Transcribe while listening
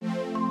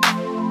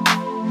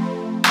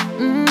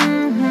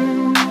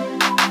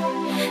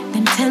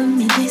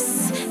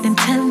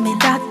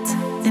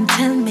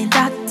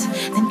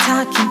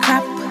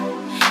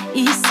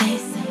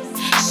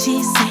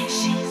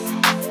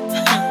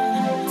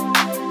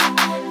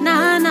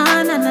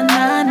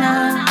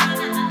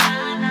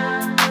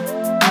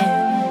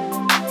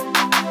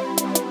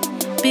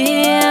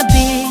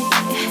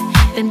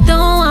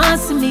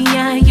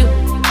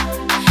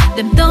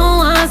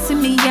want see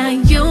me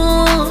and you.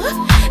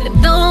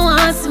 Them don't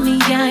want see me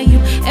and you.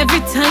 Every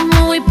time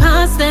when we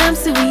pass them,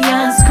 see we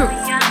unscrew.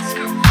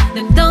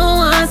 Them don't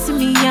want see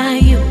me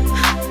and you.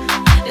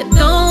 Them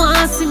don't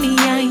want see me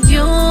and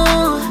you.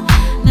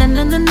 Na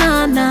na na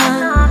na na.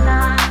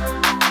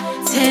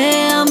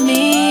 Tell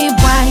me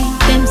why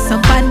them so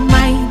bad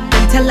mind.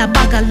 Them tell a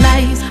bag of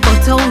lies,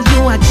 but oh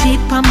you a cheat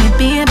on me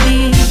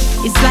baby.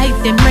 It's like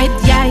them red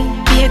eye,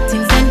 beat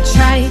things and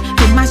try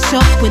to mash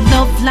up with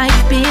love like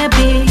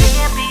baby.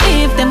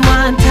 If them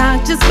want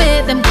talk, just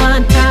make them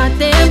contact.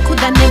 Them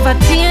coulda never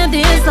tear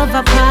this love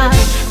apart.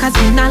 Cause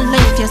when I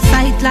left your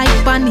side like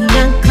Bonnie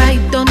and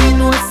Clyde, don't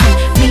know say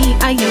me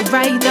are you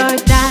ride or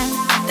die.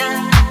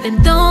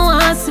 Them don't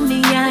want see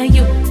me and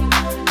you.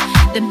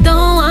 Them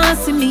don't want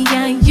see me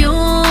and you.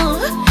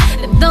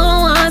 Them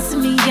don't want see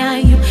me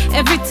and you.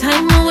 Every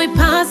time when we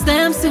pass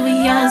them, see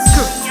we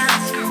unscrew.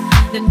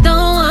 Them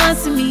don't want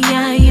see me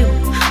and you.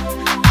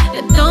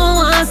 Them don't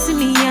want see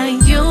me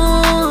and you.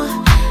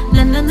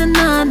 Na na na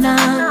na na.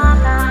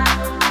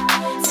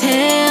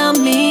 Tell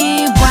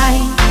me why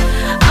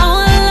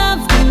our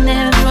love can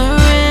never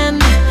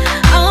end.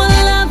 Our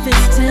love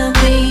is till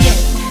the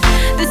end.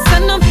 This I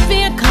no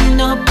fear, can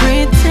no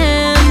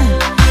pretend.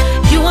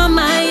 You are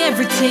my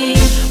everything.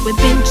 We've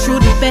been through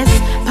the best,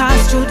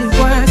 passed through the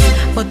worst,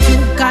 but you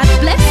God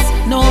bless,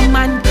 no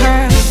man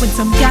curse. When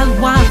some gal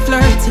want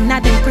flirting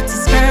at them pretty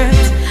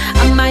skirts,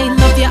 I might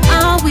love you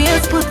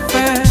always put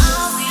first.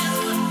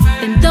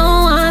 Them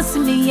don't want see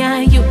me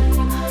and you.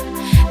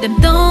 Them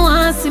don't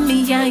want see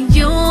me and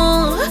you.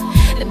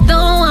 Them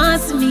don't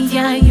want see me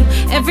and you.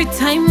 Every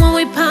time when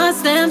we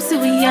pass them, see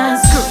we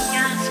unscrew.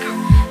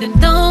 Them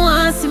don't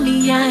want see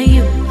me and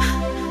you.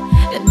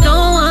 Them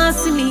don't want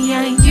see me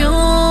and you.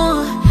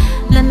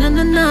 Na na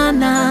na na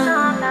na.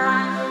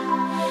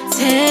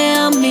 Tell